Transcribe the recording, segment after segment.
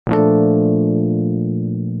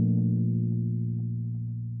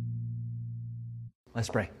Let's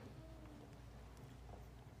pray.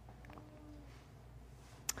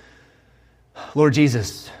 Lord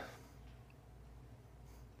Jesus,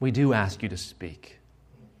 we do ask you to speak.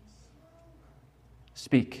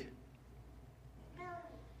 Speak.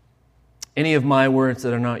 Any of my words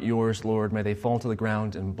that are not yours, Lord, may they fall to the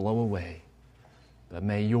ground and blow away. But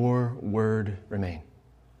may your word remain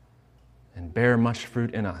and bear much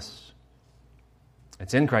fruit in us.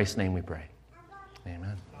 It's in Christ's name we pray.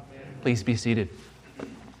 Amen. Please be seated.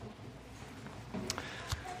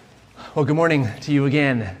 Well, good morning to you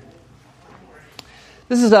again.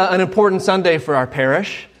 This is an important Sunday for our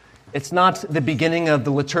parish. It's not the beginning of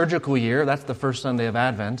the liturgical year. That's the first Sunday of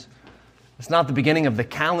Advent. It's not the beginning of the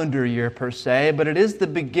calendar year per se, but it is the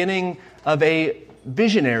beginning of a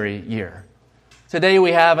visionary year. Today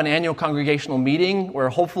we have an annual congregational meeting where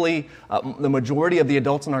hopefully the majority of the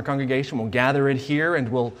adults in our congregation will gather it here and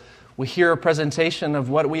we'll hear a presentation of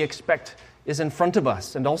what we expect is in front of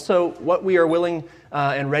us and also what we are willing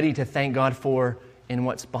and ready to thank God for in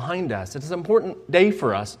what's behind us. It's an important day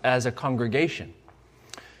for us as a congregation.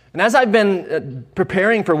 And as I've been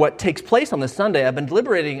preparing for what takes place on this Sunday, I've been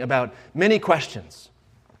deliberating about many questions.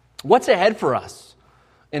 What's ahead for us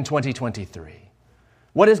in 2023?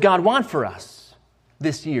 What does God want for us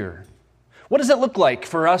this year? What does it look like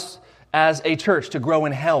for us as a church to grow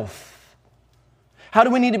in health? How do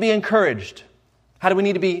we need to be encouraged? How do we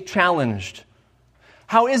need to be challenged?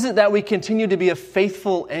 How is it that we continue to be a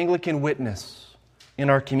faithful Anglican witness in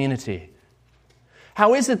our community?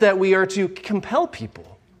 How is it that we are to compel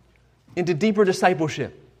people into deeper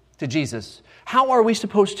discipleship to Jesus? How are we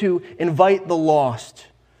supposed to invite the lost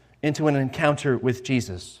into an encounter with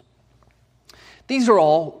Jesus? These are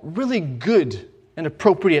all really good and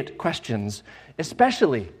appropriate questions,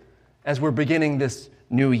 especially as we're beginning this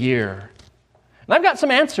new year. And I've got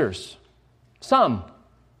some answers. Some,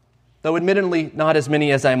 though admittedly not as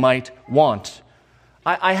many as I might want.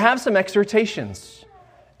 I have some exhortations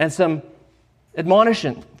and some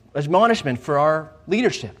admonishment for our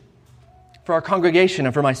leadership, for our congregation,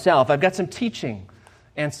 and for myself. I've got some teaching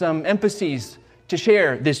and some emphases to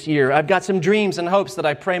share this year. I've got some dreams and hopes that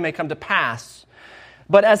I pray may come to pass.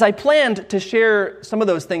 But as I planned to share some of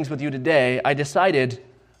those things with you today, I decided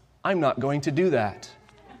I'm not going to do that.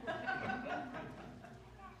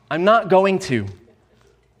 I'm not going to.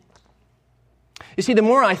 You see, the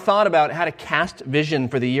more I thought about how to cast vision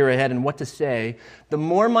for the year ahead and what to say, the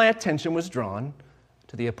more my attention was drawn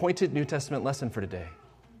to the appointed New Testament lesson for today.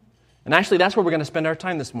 And actually, that's where we're going to spend our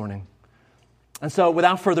time this morning. And so,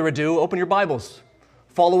 without further ado, open your Bibles.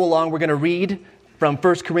 Follow along. We're going to read from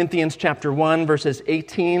 1 Corinthians chapter 1, verses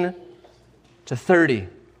 18 to 30.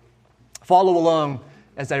 Follow along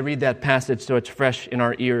as I read that passage so it's fresh in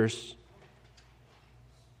our ears.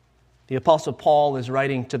 The Apostle Paul is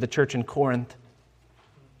writing to the church in Corinth.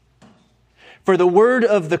 For the word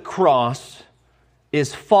of the cross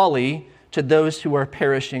is folly to those who are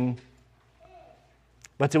perishing,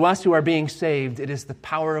 but to us who are being saved, it is the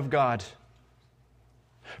power of God.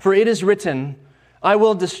 For it is written, I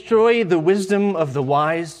will destroy the wisdom of the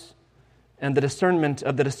wise, and the discernment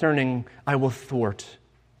of the discerning I will thwart.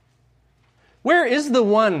 Where is the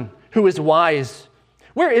one who is wise?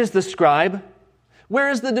 Where is the scribe? Where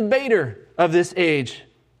is the debater of this age?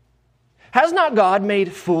 Has not God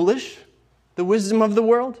made foolish the wisdom of the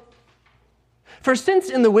world? For since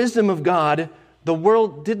in the wisdom of God, the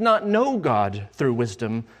world did not know God through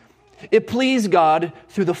wisdom, it pleased God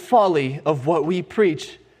through the folly of what we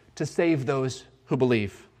preach to save those who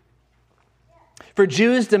believe. For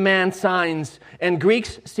Jews demand signs and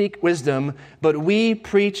Greeks seek wisdom, but we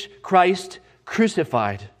preach Christ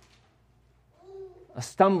crucified, a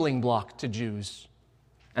stumbling block to Jews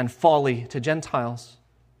and folly to Gentiles.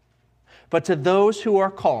 But to those who are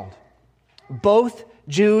called, both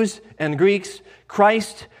Jews and Greeks,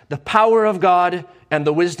 Christ, the power of God and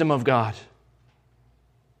the wisdom of God.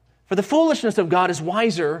 For the foolishness of God is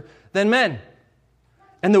wiser than men,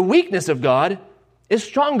 and the weakness of God is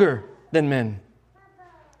stronger than men.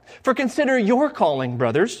 For consider your calling,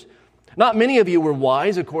 brothers. Not many of you were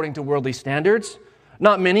wise according to worldly standards.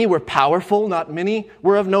 Not many were powerful. Not many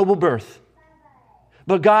were of noble birth.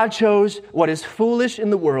 But God chose what is foolish in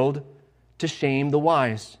the world to shame the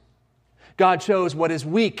wise. God chose what is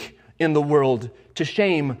weak in the world to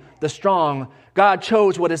shame the strong. God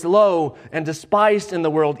chose what is low and despised in the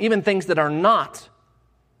world, even things that are not,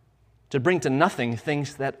 to bring to nothing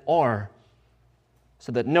things that are,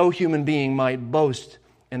 so that no human being might boast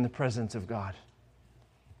in the presence of God.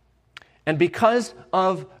 And because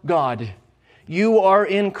of God, you are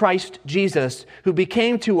in Christ Jesus, who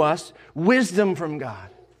became to us wisdom from God,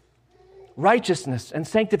 righteousness and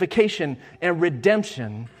sanctification and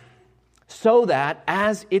redemption, so that,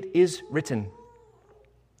 as it is written,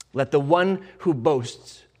 let the one who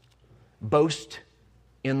boasts, boast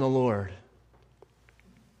in the Lord.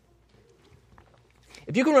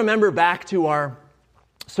 If you can remember back to our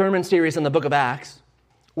sermon series in the book of Acts,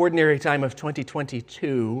 Ordinary Time of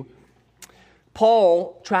 2022,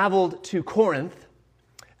 Paul traveled to Corinth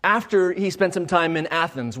after he spent some time in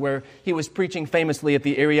Athens, where he was preaching famously at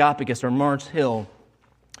the Areopagus, or Mars Hill.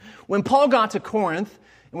 When Paul got to Corinth,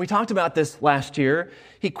 and we talked about this last year,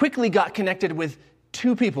 he quickly got connected with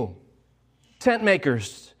two people, tent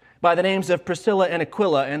makers, by the names of Priscilla and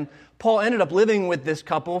Aquila. And Paul ended up living with this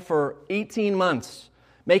couple for 18 months,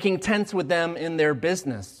 making tents with them in their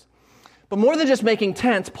business. But more than just making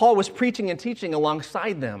tents, Paul was preaching and teaching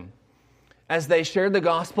alongside them as they shared the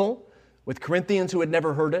gospel with Corinthians who had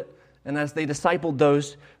never heard it, and as they discipled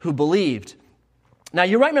those who believed. Now,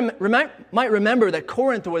 you might remember that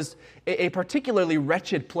Corinth was a particularly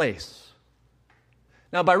wretched place.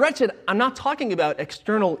 Now, by wretched, I'm not talking about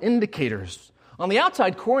external indicators. On the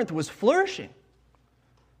outside, Corinth was flourishing.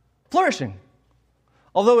 Flourishing.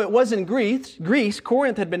 Although it was in Greece,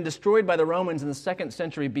 Corinth had been destroyed by the Romans in the 2nd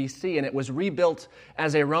century BC, and it was rebuilt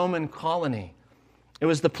as a Roman colony. It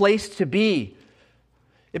was the place to be.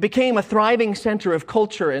 It became a thriving center of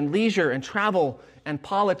culture and leisure and travel and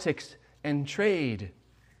politics and trade.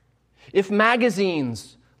 If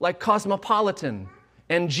magazines like Cosmopolitan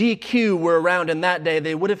and GQ were around in that day,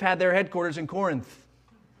 they would have had their headquarters in Corinth.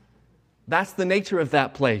 That's the nature of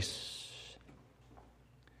that place.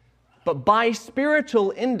 But by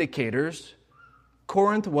spiritual indicators,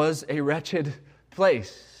 Corinth was a wretched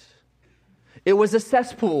place. It was a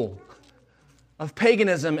cesspool of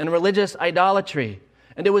paganism and religious idolatry,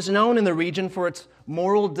 and it was known in the region for its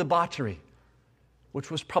moral debauchery, which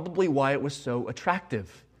was probably why it was so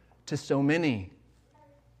attractive to so many.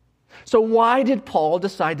 So why did Paul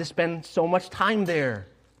decide to spend so much time there?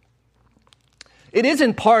 It is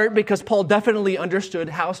in part because Paul definitely understood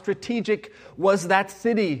how strategic was that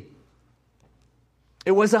city.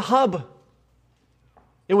 It was a hub.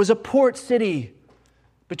 It was a port city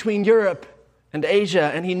between Europe and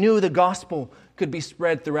Asia, and he knew the gospel could be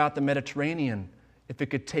spread throughout the Mediterranean if it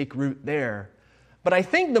could take root there. But I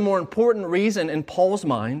think the more important reason in Paul's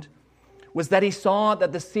mind was that he saw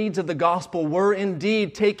that the seeds of the gospel were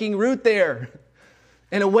indeed taking root there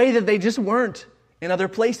in a way that they just weren't in other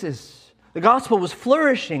places. The gospel was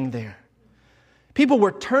flourishing there. People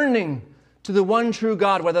were turning to the one true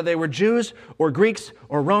God, whether they were Jews or Greeks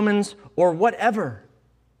or Romans or whatever.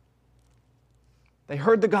 They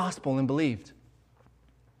heard the gospel and believed.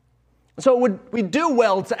 So we do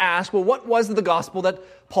well to ask, well, what was the gospel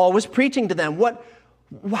that Paul was preaching to them?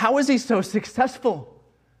 How was he so successful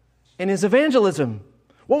in his evangelism?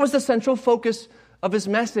 What was the central focus of his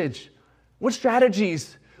message? What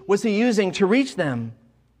strategies was he using to reach them?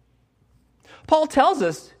 Paul tells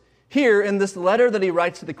us here in this letter that he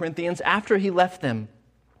writes to the Corinthians after he left them.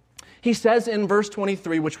 He says in verse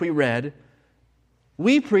 23, which we read,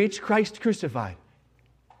 we preach Christ crucified.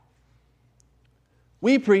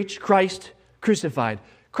 We preach Christ crucified.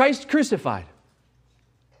 Christ crucified.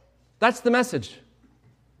 That's the message.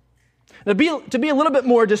 Now, to be a little bit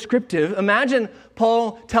more descriptive, imagine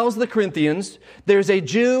Paul tells the Corinthians, there's a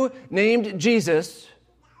Jew named Jesus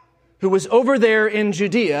who was over there in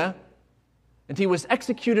Judea, and he was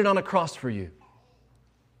executed on a cross for you.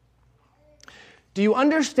 Do you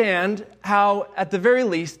understand how, at the very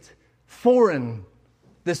least, foreign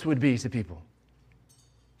this would be to people?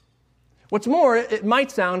 What's more, it might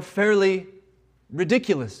sound fairly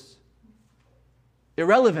ridiculous,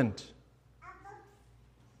 irrelevant.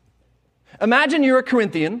 Imagine you're a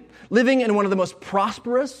Corinthian living in one of the most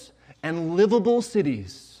prosperous and livable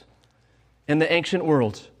cities in the ancient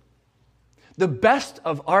world. The best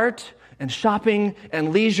of art and shopping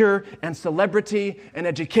and leisure and celebrity and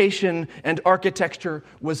education and architecture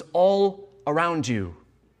was all around you.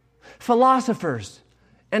 Philosophers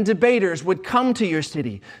and debaters would come to your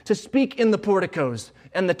city to speak in the porticos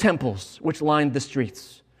and the temples which lined the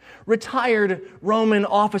streets. Retired Roman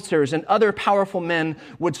officers and other powerful men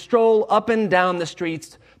would stroll up and down the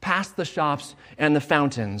streets, past the shops and the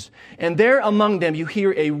fountains. And there among them you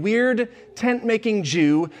hear a weird tent-making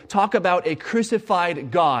Jew talk about a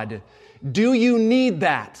crucified God. Do you need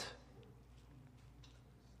that?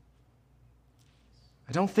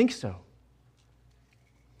 I don't think so.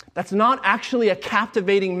 That's not actually a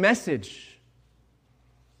captivating message.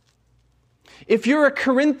 If you're a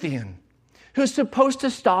Corinthian who's supposed to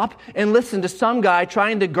stop and listen to some guy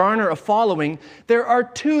trying to garner a following, there are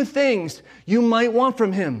two things you might want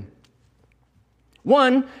from him.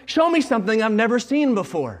 One, show me something I've never seen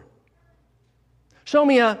before. Show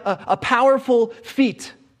me a powerful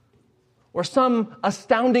feat or some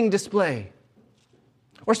astounding display.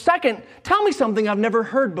 Or second, tell me something I've never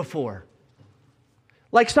heard before,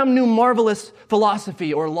 like some new marvelous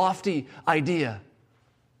philosophy or lofty idea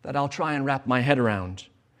that I'll try and wrap my head around.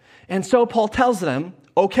 And so Paul tells them,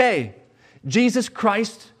 okay, Jesus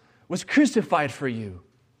Christ was crucified for you.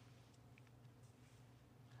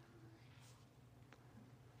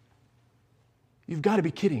 You've got to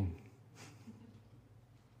be kidding.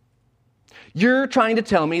 You're trying to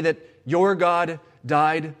tell me that your God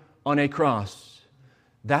died on a cross.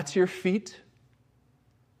 That's your feat?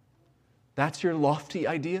 That's your lofty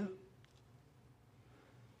idea?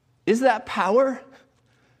 Is that power?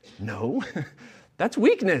 No, that's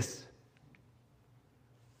weakness.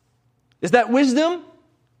 Is that wisdom?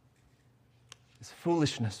 It's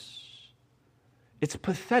foolishness. It's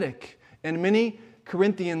pathetic, and many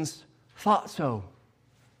Corinthians thought so.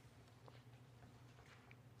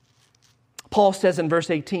 Paul says in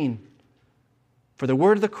verse 18, "For the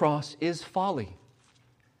word of the cross is folly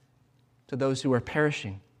to those who are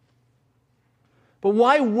perishing." But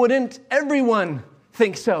why wouldn't everyone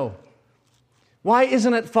think so? Why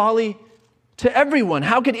isn't it folly to everyone?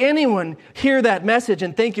 How could anyone hear that message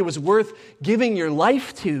and think it was worth giving your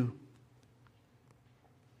life to?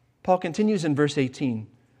 Paul continues in verse 18,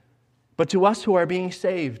 "But to us who are being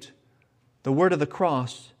saved, the word of the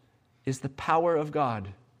cross is the power of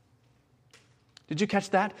God." Did you catch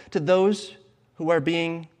that? To those who are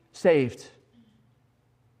being saved.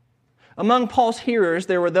 Among Paul's hearers,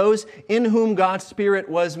 there were those in whom God's Spirit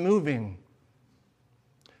was moving,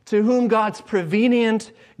 to whom God's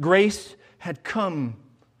prevenient grace had come,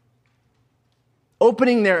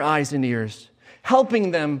 opening their eyes and ears,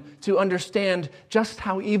 helping them to understand just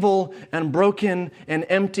how evil and broken and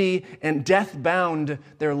empty and death-bound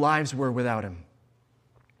their lives were without Him.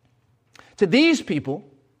 To these people,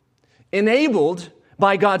 enabled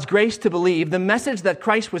by God's grace to believe, the message that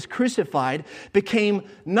Christ was crucified became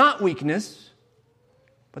not weakness,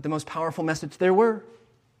 but the most powerful message there were.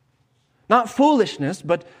 Not foolishness,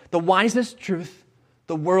 but the wisest truth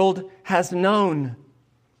the world has known.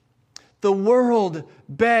 The world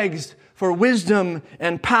begs for wisdom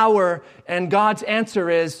and power, and God's answer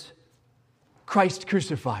is Christ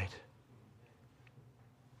crucified.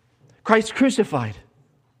 Christ crucified.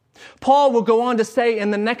 Paul will go on to say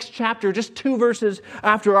in the next chapter, just 2 verses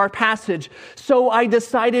after our passage, "So I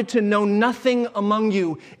decided to know nothing among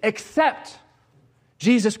you except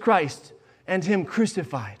Jesus Christ and Him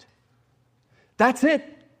crucified." That's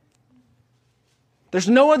it. There's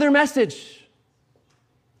no other message.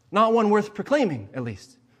 Not one worth proclaiming, at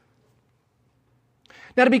least.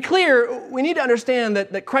 Now, to be clear, we need to understand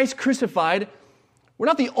that Christ crucified were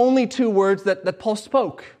not the only 2 words that Paul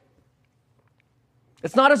spoke.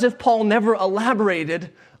 It's not as if Paul never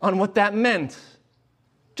elaborated on what that meant.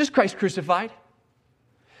 Just Christ crucified.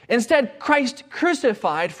 Instead, Christ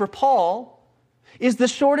crucified for Paul is the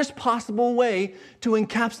shortest possible way to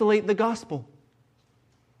encapsulate the gospel.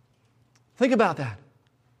 Think about that.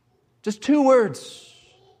 Just 2 words.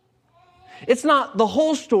 It's not the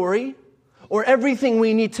whole story or everything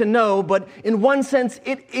we need to know, but in one sense,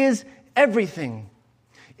 it is everything.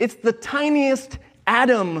 It's the tiniest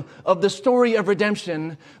atom of the story of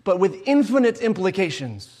redemption, but with infinite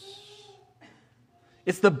implications.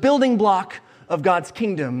 It's the building block of God's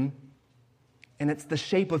kingdom, and it's the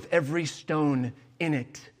shape of every stone in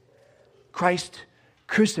it. Christ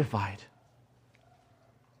crucified.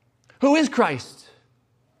 Who is Christ?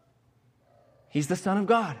 He's the Son of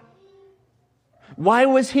God. Why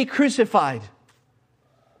was He crucified?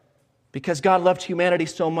 Because God loved humanity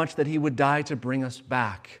so much that He would die to bring us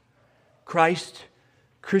back. Christ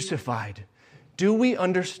crucified. Do we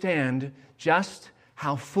understand just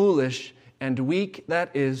how foolish and weak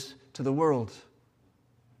that is to the world?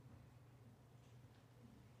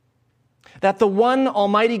 That the one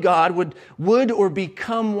Almighty God would or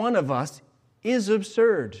become one of us is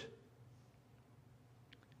absurd.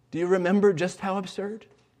 Do you remember just how absurd?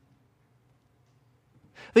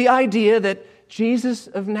 The idea that Jesus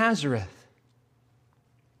of Nazareth,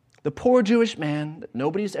 the poor Jewish man that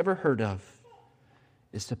nobody's ever heard of,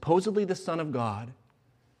 is supposedly the Son of God,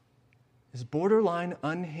 is borderline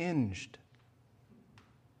unhinged.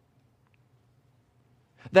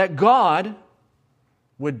 That God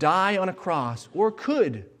would die on a cross, or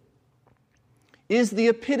could, is the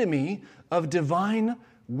epitome of divine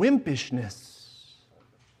wimpishness.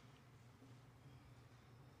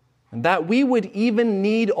 And that we would even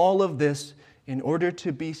need all of this in order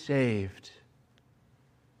to be saved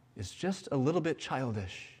is just a little bit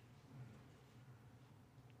childish.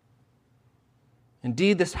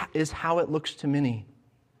 Indeed, this is how it looks to many.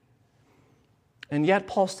 And yet,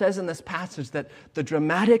 Paul says in this passage that the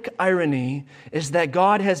dramatic irony is that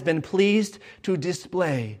God has been pleased to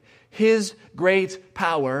display His great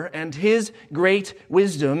power and His great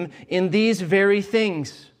wisdom in these very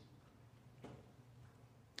things.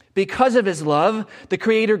 Because of His love, the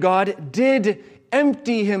Creator God did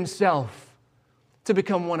empty Himself to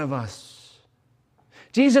become one of us.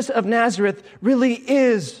 Jesus of Nazareth really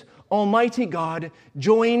is Almighty God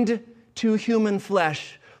joined to human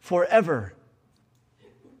flesh forever.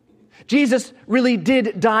 Jesus really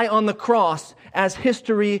did die on the cross, as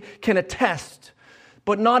history can attest,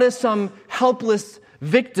 but not as some helpless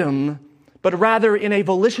victim, but rather in a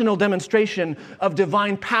volitional demonstration of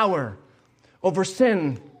divine power over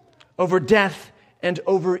sin, over death, and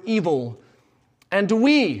over evil. And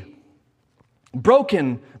we,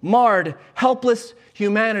 broken, marred, helpless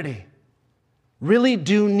humanity, really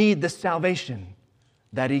do need the salvation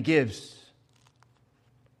that He gives.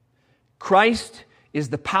 Christ is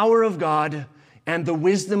the power of God and the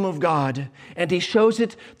wisdom of God, and He shows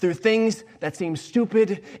it through things that seem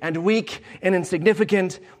stupid and weak and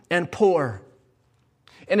insignificant and poor.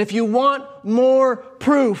 And if you want more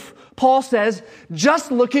proof, Paul says,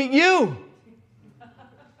 just look at you.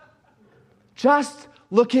 Just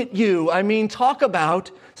look at you. I mean, talk about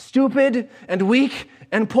stupid and weak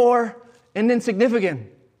and poor and insignificant.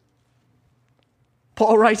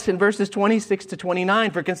 Paul writes in verses 26 to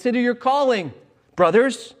 29, "For consider your calling,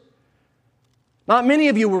 brothers. Not many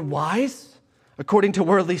of you were wise according to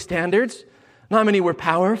worldly standards. Not many were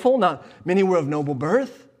powerful. Not many were of noble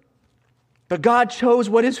birth. But God chose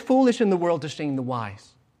what is foolish in the world to shame the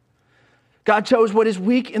wise. God chose what is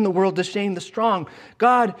weak in the world to shame the strong.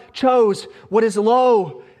 God chose what is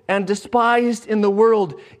low and despised in the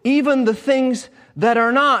world, even the things that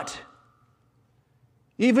are not.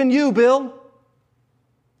 Even you, Bill,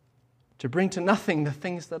 to bring to nothing the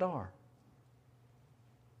things that are,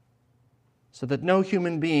 so that no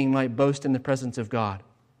human being might boast in the presence of God."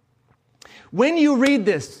 When you read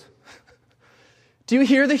this, do you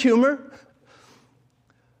hear the humor?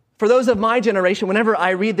 For those of my generation, whenever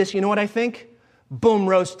I read this, you know what I think? Boom,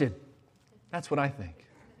 roasted. That's what I think.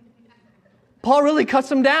 Paul really cuts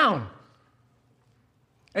them down.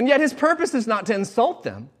 And yet his purpose is not to insult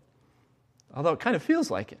them, although it kind of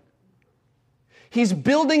feels like it. He's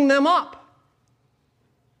building them up.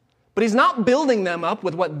 But he's not building them up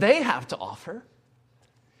with what they have to offer.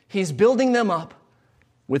 He's building them up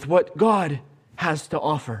with what God has to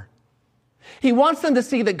offer. He wants them to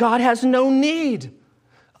see that God has no need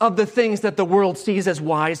of the things that the world sees as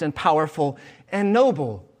wise and powerful and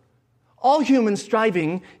noble. All human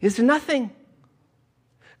striving is nothing.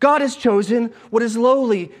 God has chosen what is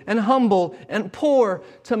lowly and humble and poor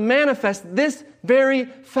to manifest this very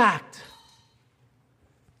fact.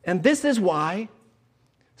 And this is why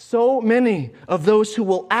so many of those who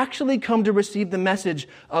will actually come to receive the message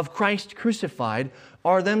of Christ crucified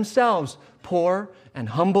are themselves poor and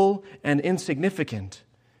humble and insignificant.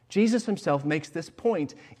 Jesus Himself makes this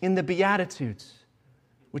point in the Beatitudes,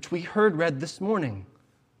 which we heard read this morning.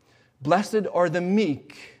 Blessed are the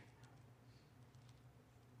meek.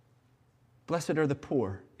 Blessed are the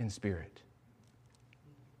poor in spirit.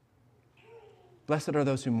 Blessed are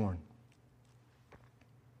those who mourn.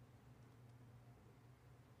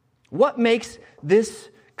 What makes this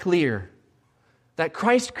clear? That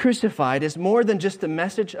Christ crucified is more than just the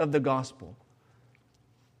message of the gospel,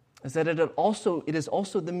 is that it is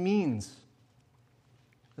also the means.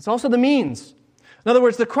 It's also the means. In other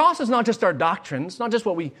words, the cross is not just our doctrine. It's not just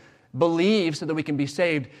what we believe so that we can be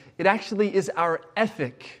saved. It actually is our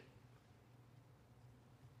ethic.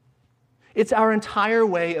 It's our entire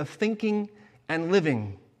way of thinking and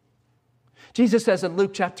living. Jesus says in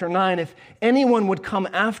Luke chapter 9, "If anyone would come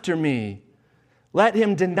after me, let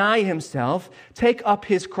him deny himself, take up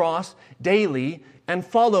his cross daily, and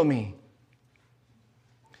follow me."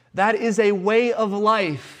 That is a way of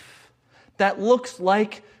life that looks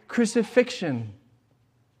like crucifixion.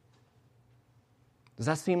 Does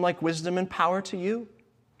that seem like wisdom and power to you?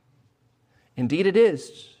 Indeed it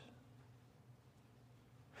is.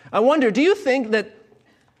 I wonder, do you think that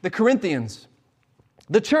the Corinthians,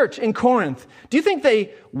 the church in Corinth, do you think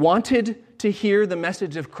they wanted to hear the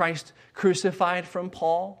message of Christ crucified from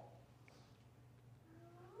Paul?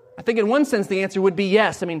 I think in one sense the answer would be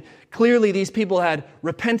yes. I mean, clearly these people had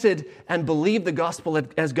repented and believed the gospel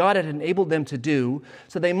as God had enabled them to do,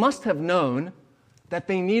 so they must have known that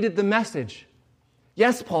they needed the message.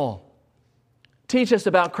 Yes, Paul, teach us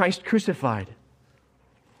about Christ crucified.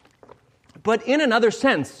 But in another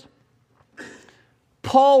sense,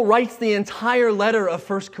 Paul writes the entire letter of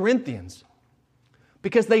 1 Corinthians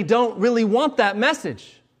because they don't really want that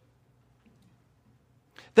message.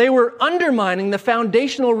 They were undermining the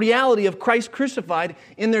foundational reality of Christ crucified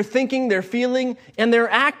in their thinking, their feeling, and their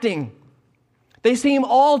acting. They seem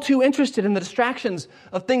all too interested in the distractions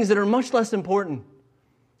of things that are much less important,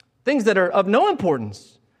 things that are of no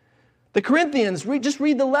importance. The Corinthians, just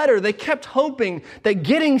read the letter, they kept hoping that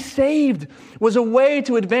getting saved was a way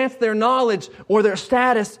to advance their knowledge or their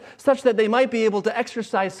status such that they might be able to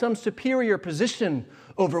exercise some superior position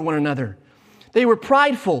over one another. They were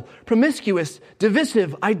prideful, promiscuous,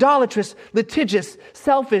 divisive, idolatrous, litigious,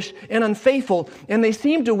 selfish, and unfaithful, and they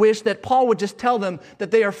seemed to wish that Paul would just tell them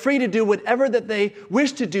that they are free to do whatever that they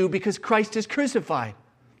wish to do because Christ is crucified.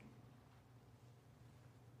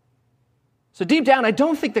 So deep down, I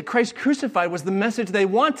don't think that Christ crucified was the message they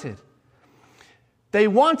wanted. They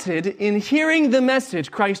wanted, in hearing the message,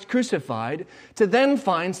 Christ crucified, to then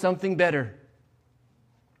find something better.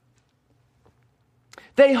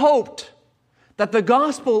 They hoped that the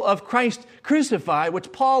gospel of Christ crucified,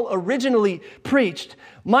 which Paul originally preached,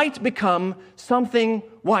 might become something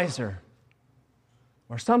wiser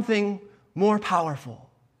or something more powerful.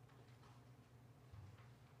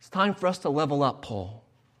 It's time for us to level up, Paul.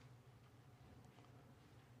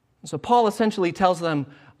 So Paul essentially tells them,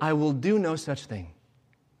 I will do no such thing,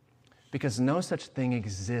 because no such thing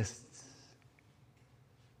exists.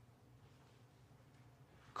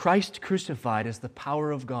 Christ crucified is the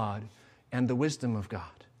power of God and the wisdom of God.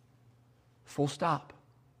 Full stop.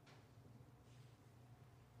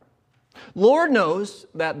 Lord knows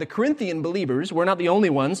that the Corinthian believers were not the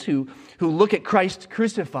only ones who look at Christ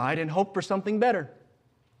crucified and hope for something better.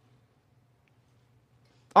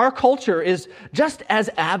 Our culture is just as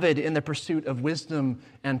avid in the pursuit of wisdom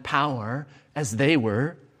and power as they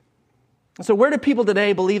were. And so where do people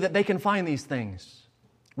today believe that they can find these things?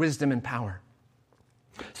 Wisdom and power.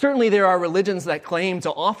 Certainly there are religions that claim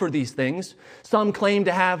to offer these things. Some claim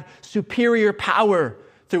to have superior power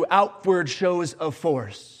through outward shows of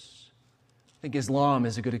force. I think Islam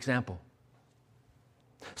is a good example.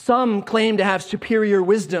 Some claim to have superior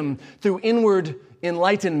wisdom through inward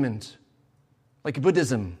enlightenment, like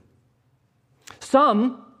Buddhism.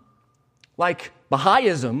 Some, like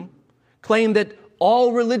Baha'ism, claim that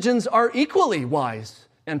all religions are equally wise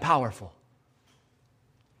and powerful.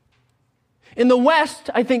 In the West,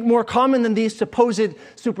 I think more common than these supposed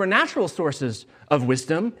supernatural sources of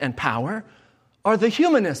wisdom and power are the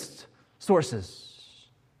humanist sources.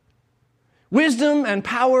 Wisdom and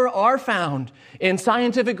power are found in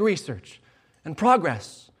scientific research and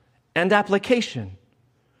progress and application.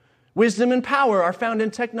 Wisdom and power are found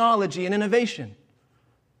in technology and innovation.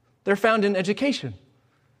 They're found in education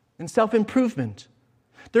and self-improvement.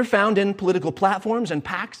 They're found in political platforms and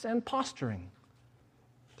PACs and posturing.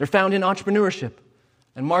 They're found in entrepreneurship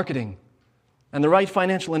and marketing and the right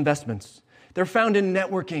financial investments. They're found in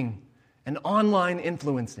networking and online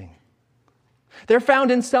influencing. They're found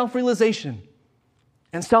in self-realization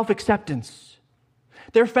and self-acceptance.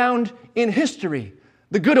 They're found in history,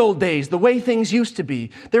 the good old days, the way things used to be.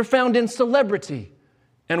 They're found in celebrity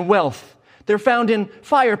and wealth. They're found in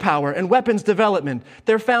firepower and weapons development.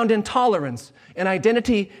 They're found in tolerance and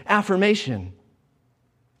identity affirmation.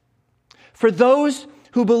 For those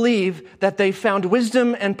who believe that they found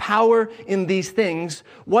wisdom and power in these things,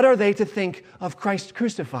 what are they to think of Christ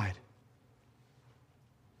crucified?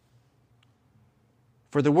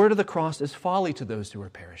 For the word of the cross is folly to those who are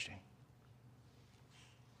perishing.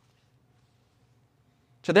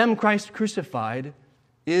 To them, Christ crucified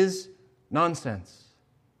is nonsense.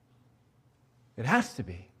 It has to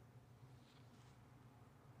be.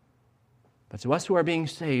 But to us who are being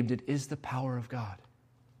saved, it is the power of God.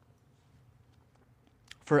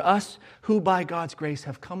 For us who by God's grace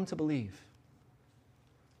have come to believe,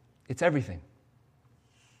 it's everything.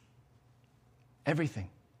 Everything.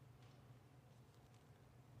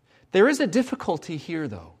 There is a difficulty here,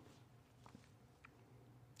 though.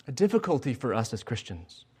 A difficulty for us as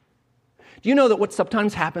Christians. Do you know that what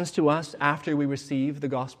sometimes happens to us after we receive the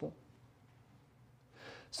gospel?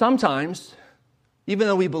 Sometimes, even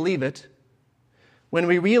though we believe it, when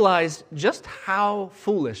we realize just how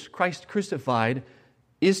foolish Christ crucified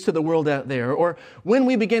is to the world out there, or when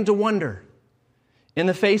we begin to wonder in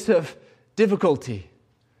the face of difficulty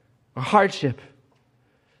or hardship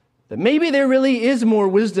that maybe there really is more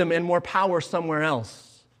wisdom and more power somewhere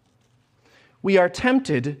else, we are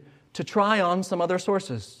tempted to try on some other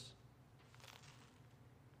sources.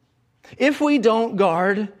 If we don't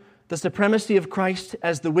guard the supremacy of Christ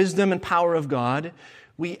as the wisdom and power of God,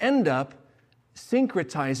 we end up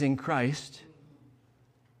syncretizing Christ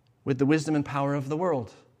with the wisdom and power of the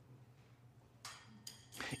world.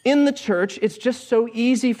 In the church, it's just so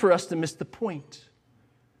easy for us to miss the point.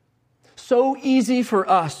 So easy for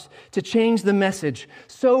us to change the message.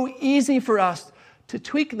 So easy for us to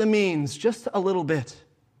tweak the means just a little bit.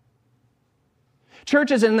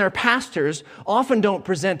 Churches and their pastors often don't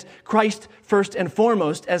present Christ first and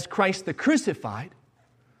foremost as Christ the crucified,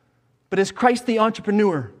 but as Christ the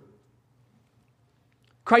entrepreneur,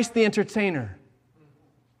 Christ the entertainer,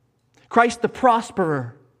 Christ the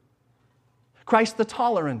prosperer, Christ the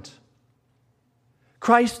tolerant,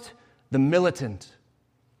 Christ the militant,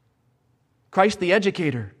 Christ the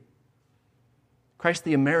educator, Christ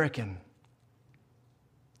the American,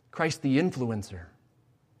 Christ the influencer.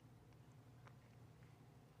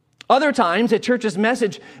 Other times, a church's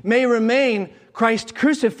message may remain Christ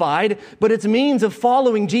crucified, but its means of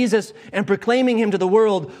following Jesus and proclaiming Him to the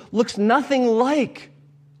world looks nothing like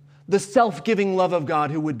the self-giving love of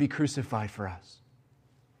God who would be crucified for us.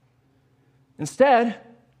 Instead,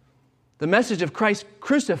 the message of Christ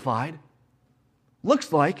crucified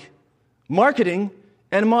looks like marketing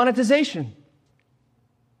and monetization.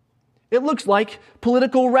 It looks like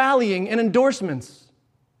political rallying and endorsements.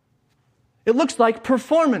 It looks like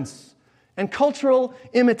performance and cultural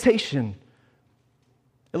imitation.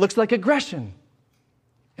 It looks like aggression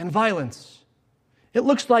and violence. It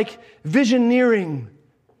looks like visioneering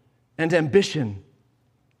and ambition.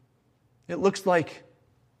 It looks like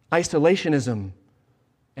isolationism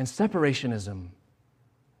and separationism.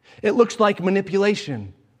 It looks like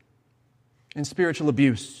manipulation and spiritual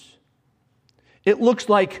abuse. It looks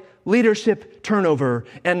like leadership turnover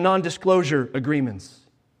and non-disclosure agreements.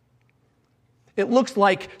 It looks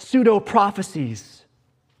like pseudo-prophecies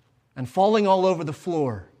and falling all over the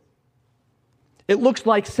floor. It looks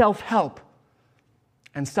like self-help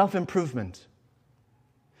and self-improvement.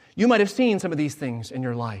 You might have seen some of these things in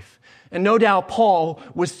your life. And no doubt Paul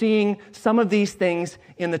was seeing some of these things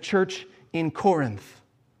in the church in Corinth.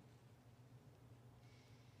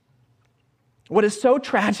 What is so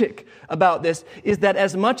tragic about this is that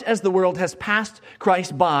as much as the world has passed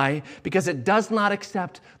Christ by because it does not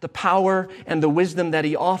accept the power and the wisdom that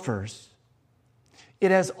He offers, it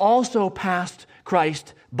has also passed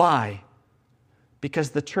Christ by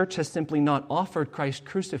because the church has simply not offered Christ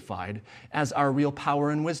crucified as our real power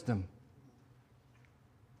and wisdom.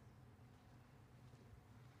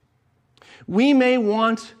 We may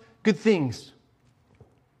want good things,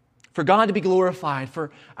 for God to be glorified,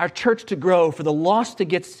 for our church to grow, for the lost to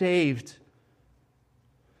get saved.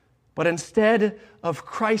 But instead of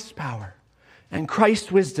Christ's power and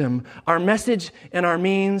Christ's wisdom, our message and our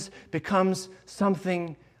means becomes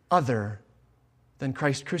something other than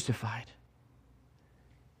Christ crucified.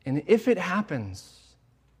 And if it happens,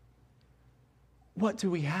 what do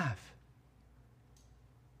we have?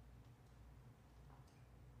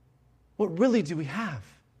 What really do we have?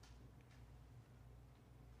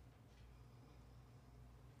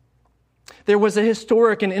 There was a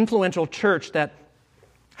historic and influential church that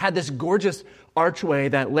had this gorgeous archway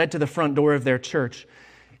that led to the front door of their church.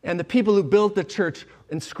 And the people who built the church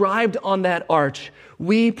inscribed on that arch,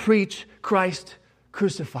 "We preach Christ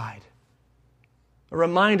crucified." A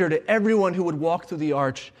reminder to everyone who would walk through the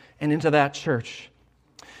arch and into that church.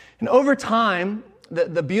 And over time,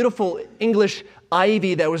 the beautiful English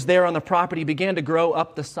ivy that was there on the property began to grow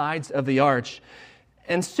up the sides of the arch.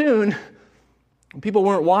 And soon, people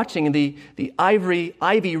weren't watching, and the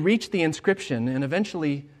ivy reached the inscription, and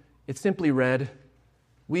eventually it simply read,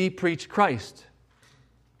 "We preach Christ."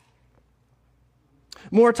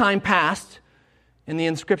 More time passed, and the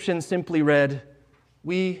inscription simply read,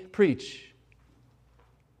 "We preach."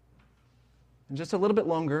 And just a little bit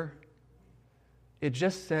longer, it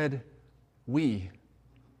just said, "We."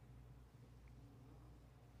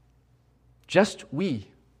 Just we.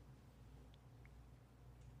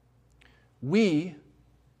 We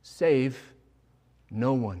save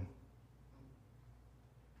no one.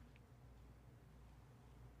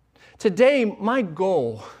 Today, my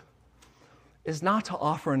goal is not to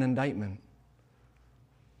offer an indictment,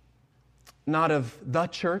 not of the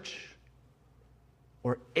church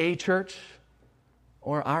or a church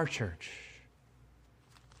or our church.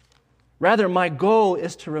 Rather, my goal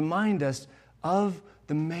is to remind us of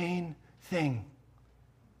the main thing.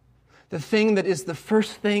 The thing that is the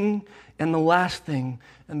first thing and the last thing,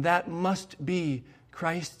 and that must be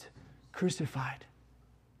Christ crucified.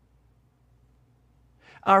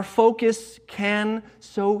 Our focus can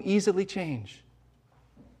so easily change.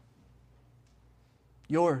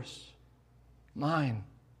 Yours, mine,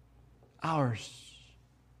 ours.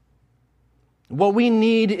 What we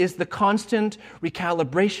need is the constant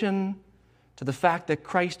recalibration to the fact that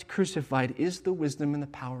Christ crucified is the wisdom and the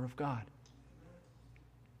power of God.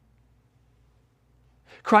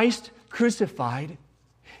 Christ crucified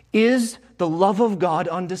is the love of God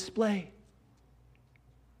on display.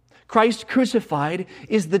 Christ crucified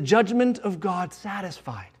is the judgment of God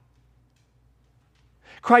satisfied.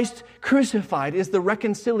 Christ crucified is the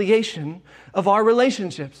reconciliation of our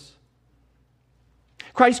relationships.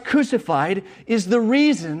 Christ crucified is the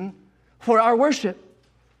reason for our worship.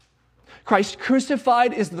 Christ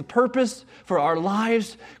crucified is the purpose for our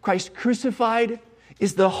lives. Christ crucified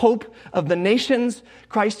is the hope of the nations.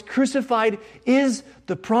 Christ crucified is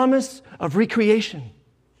the promise of recreation.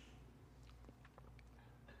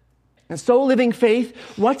 And so, Living Faith,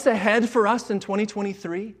 what's ahead for us in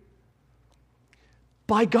 2023?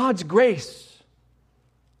 By God's grace,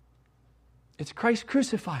 it's Christ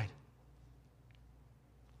crucified.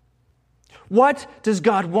 What does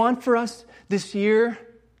God want for us this year?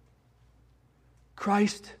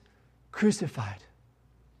 Christ crucified.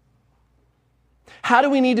 How do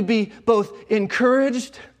we need to be both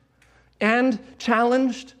encouraged and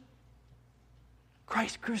challenged?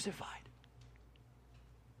 Christ crucified.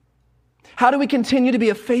 How do we continue to be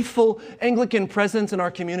a faithful Anglican presence in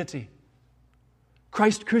our community?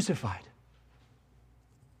 Christ crucified.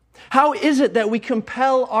 How is it that we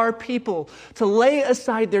compel our people to lay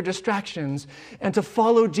aside their distractions and to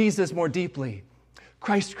follow Jesus more deeply?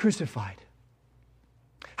 Christ crucified.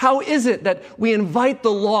 How is it that we invite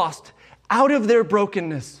the lost out of their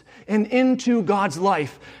brokenness and into God's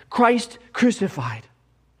life? Christ crucified.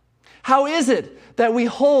 How is it that we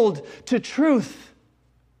hold to truth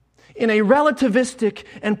in a relativistic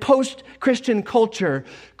and post-Christian culture?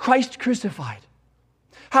 Christ crucified.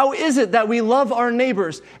 How is it that we love our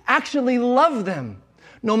neighbors, actually love them,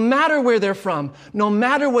 no matter where they're from, no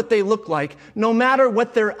matter what they look like, no matter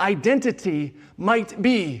what their identity might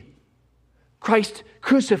be? Christ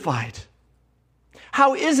crucified.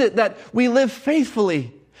 How is it that we live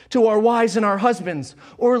faithfully to our wives and our husbands,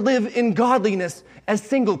 or live in godliness as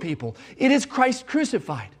single people? It is Christ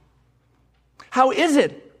crucified. How is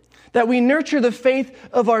it that we nurture the faith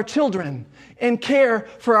of our children and care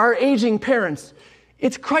for our aging parents?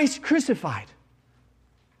 It's Christ crucified.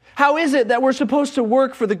 How is it that we're supposed to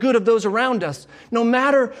work for the good of those around us, no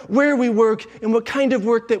matter where we work and what kind of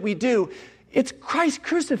work that we do? It's Christ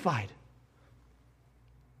crucified.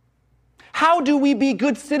 How do we be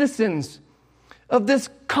good citizens of this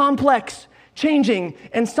complex, changing,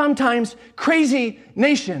 and sometimes crazy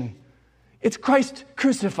nation? It's Christ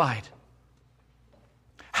crucified.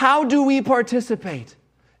 How do we participate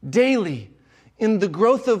daily in the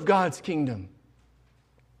growth of God's kingdom?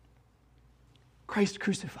 Christ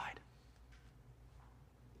crucified.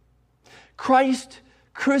 Christ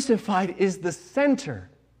crucified is the center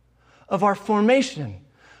of our formation,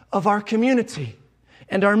 of our community,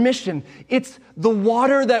 and our mission. It's the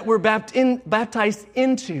water that we're baptized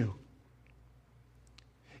into.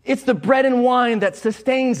 It's the bread and wine that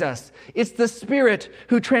sustains us. It's the Spirit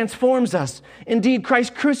who transforms us. Indeed,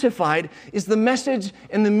 Christ crucified is the message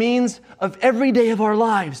and the means of every day of our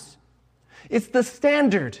lives. It's the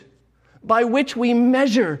standard by which we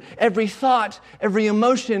measure every thought, every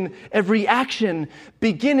emotion, every action,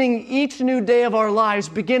 beginning each new day of our lives,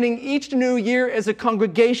 beginning each new year as a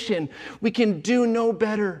congregation. We can do no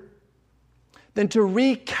better than to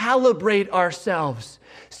recalibrate ourselves,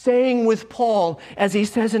 saying with Paul, as he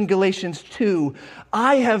says in Galatians 2,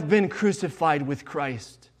 I have been crucified with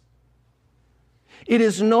Christ. It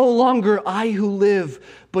is no longer I who live,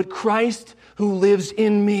 but Christ who lives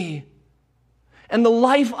in me. And the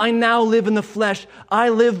life I now live in the flesh, I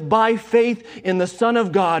live by faith in the Son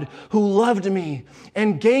of God who loved me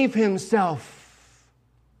and gave himself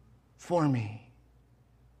for me.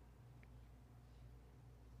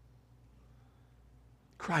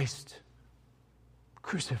 Christ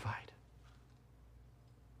crucified.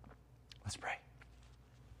 Let's pray.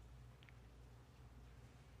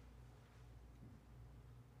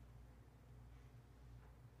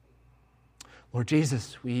 Lord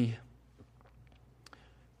Jesus, we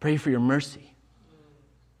pray for your mercy,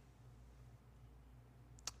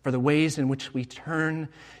 for the ways in which we turn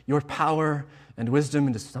your power and wisdom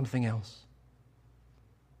into something else.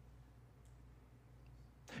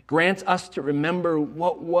 Grant us to remember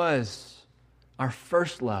what was our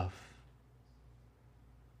first love,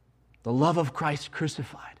 the love of Christ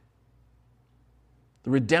crucified, the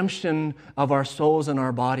redemption of our souls and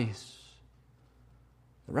our bodies,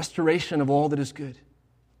 the restoration of all that is good,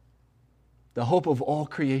 the hope of all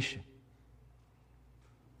creation.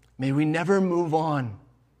 May we never move on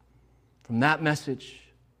from that message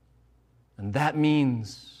and that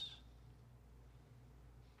means.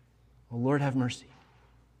 Oh, Lord, have mercy.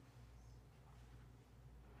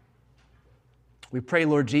 We pray,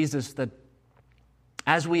 Lord Jesus, that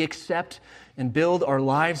as we accept and build our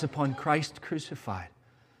lives upon Christ crucified,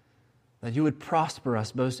 that you would prosper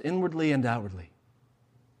us both inwardly and outwardly,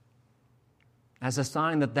 as a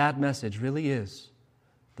sign that that message really is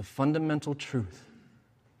the fundamental truth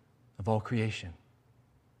of all creation.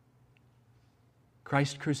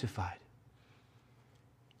 Christ crucified.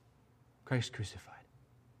 Christ crucified.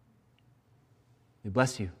 We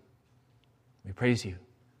bless you. We praise you.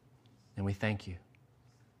 And we thank you.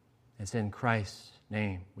 It's in Christ's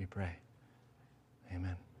name we pray.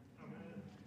 Amen.